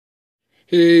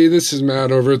Hey, this is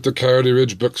Matt over at the Coyote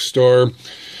Ridge Bookstore.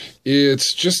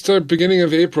 It's just the beginning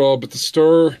of April, but the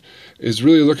store is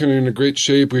really looking in a great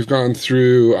shape. We've gone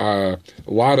through a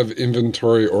lot of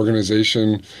inventory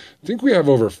organization. I think we have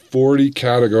over 40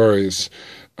 categories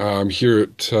here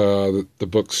at the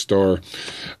bookstore.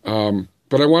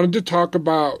 But I wanted to talk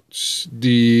about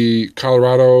the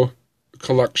Colorado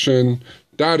collection.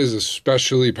 That is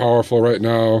especially powerful right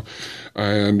now,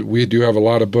 and we do have a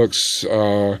lot of books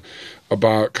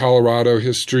about Colorado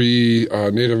history,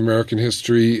 Native American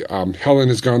history. Helen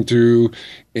has gone through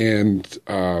and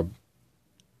organized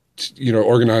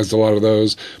a lot of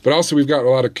those. But also we've got a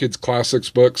lot of kids classics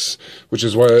books, which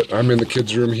is why I'm in the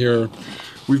kids room here.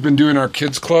 We've been doing our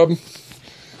kids club.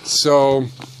 So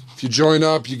if you join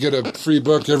up, you get a free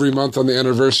book every month on the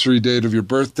anniversary date of your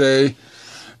birthday.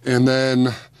 And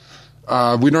then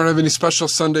we don't have any special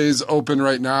Sundays open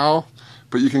right now,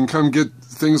 but you can come get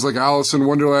things like Alice in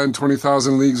Wonderland,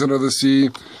 20,000 Leagues Under the Sea.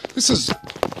 This is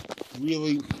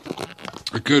really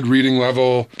a good reading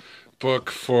level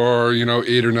book for,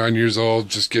 8 or 9 years old.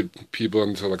 Just get people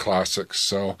into the classics.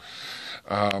 So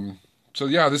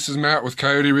yeah, this is Matt with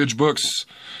Coyote Ridge Books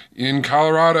in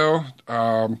Colorado.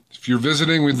 If you're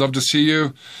visiting, we'd love to see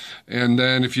you. And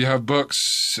then if you have books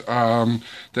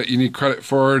that you need credit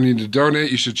for or need to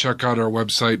donate, you should check out our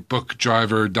website,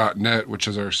 bookdriver.net, which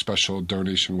is our special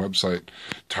donation website.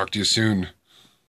 Talk to you soon.